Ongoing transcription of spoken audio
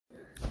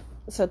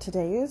So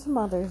today is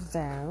Mother's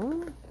Day,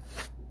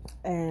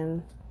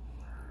 and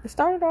it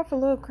started off a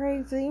little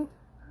crazy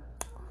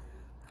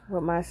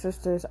with my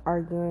sisters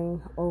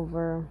arguing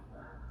over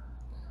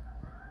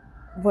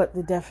what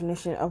the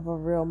definition of a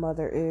real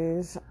mother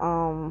is.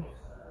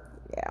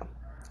 Yeah.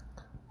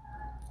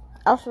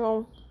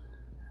 Also,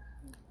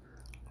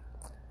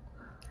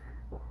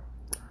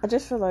 I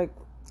just feel like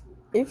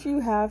if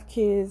you have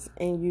kids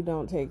and you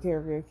don't take care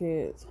of your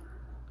kids,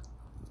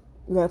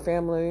 your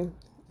family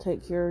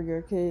take care of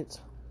your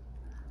kids,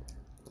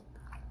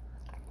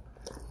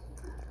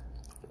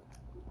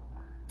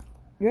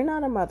 you're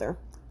not a mother.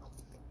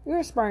 You're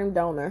a sperm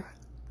donor.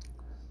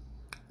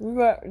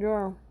 You're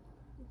an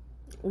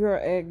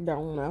egg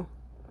donor.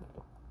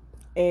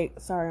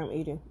 Sorry, I'm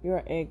eating. You're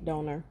an egg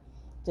donor.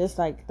 Just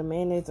like the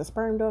man is a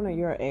sperm donor,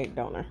 you're an egg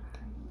donor.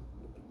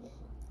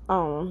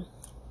 Um,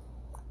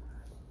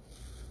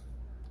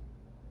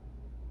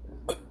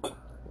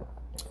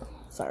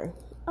 sorry,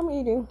 I'm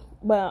eating.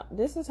 But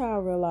this is how I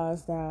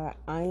realized that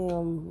I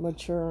am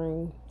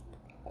maturing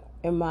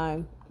in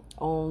my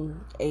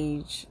own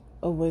age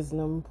of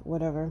wisdom,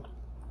 whatever.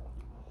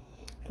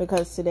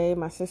 Because today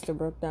my sister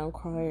broke down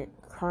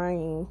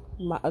crying.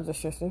 My other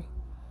sister,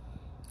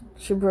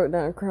 she broke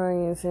down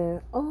crying and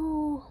said,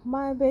 "Oh,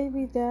 my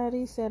baby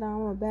daddy said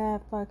I'm a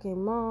bad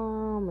fucking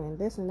mom and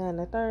this and that and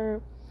the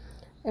third."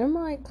 And I'm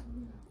like,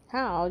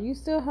 how? You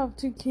still have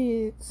two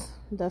kids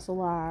that's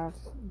alive,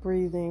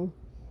 breathing.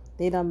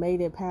 They done made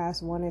it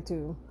past 1 and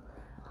 2.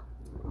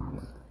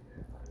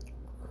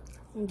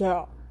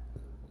 They're,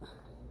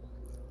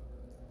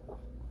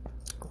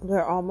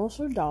 they're almost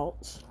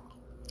adults.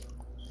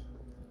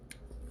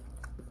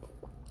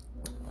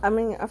 I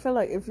mean, I feel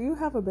like if you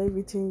have a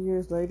baby 10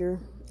 years later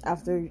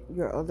after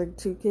your other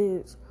two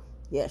kids,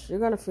 yes, you're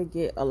going to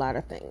forget a lot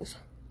of things.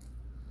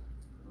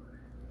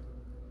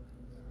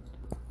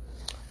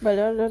 But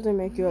that doesn't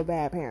make you a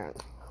bad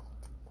parent.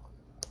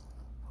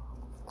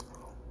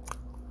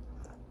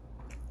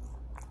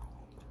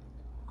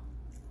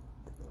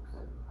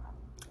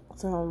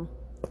 So,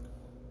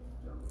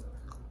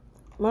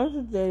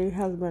 Mother's Day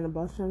has been a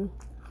blessing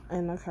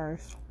and a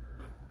curse.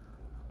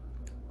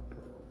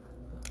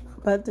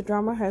 But the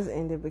drama has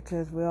ended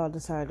because we all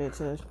decided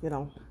to,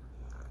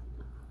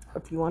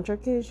 if you want your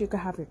kids, you can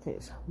have your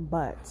kids.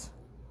 But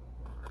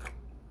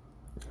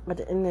at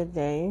the end of the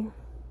day,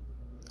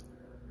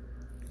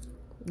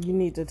 you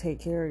need to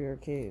take care of your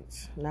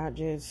kids, not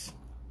just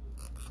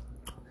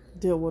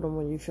deal with them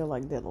when you feel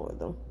like dealing with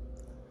them.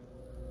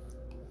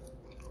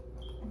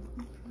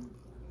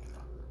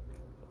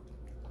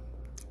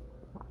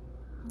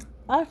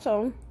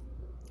 Also,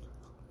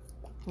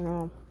 you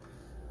know,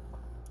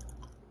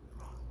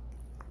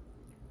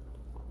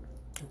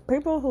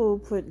 people who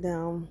put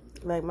down,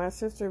 like my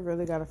sister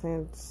really got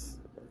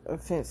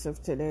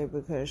offensive today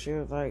because she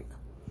was like,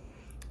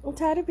 I'm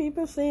tired of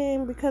people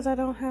saying because I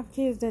don't have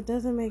kids that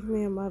doesn't make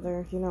me a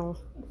mother,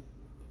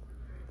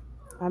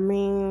 I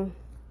mean,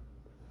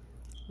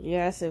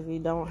 yes, if you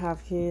don't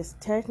have kids,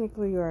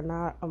 technically you're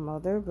not a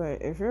mother,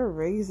 but if you're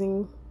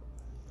raising,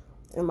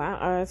 in my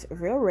eyes, if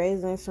you're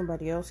raising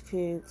somebody else's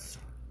kids,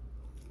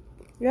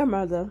 you're a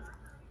mother.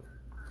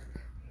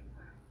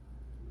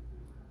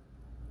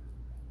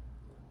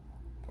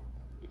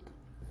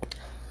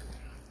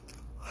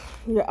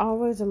 You're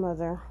always a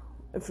mother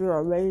if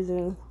you're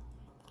raising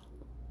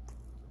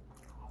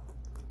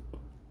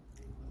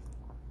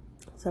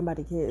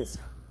somebody's kids.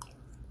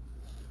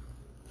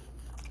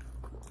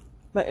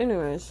 But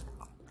anyways,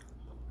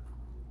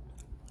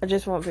 I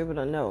just want people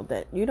to know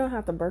that you don't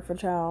have to birth a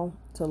child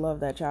to love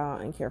that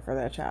child and care for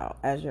that child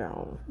as your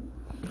own.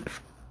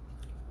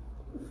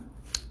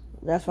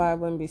 That's why I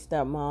wouldn't be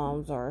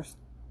stepmoms or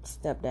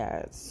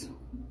stepdads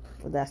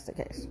if that's the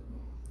case.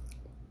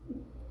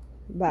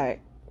 But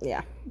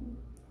yeah.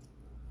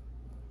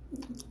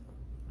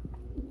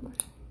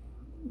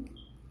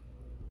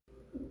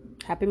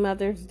 Happy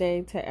Mother's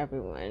Day to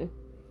everyone.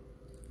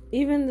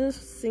 Even the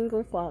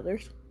single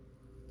fathers.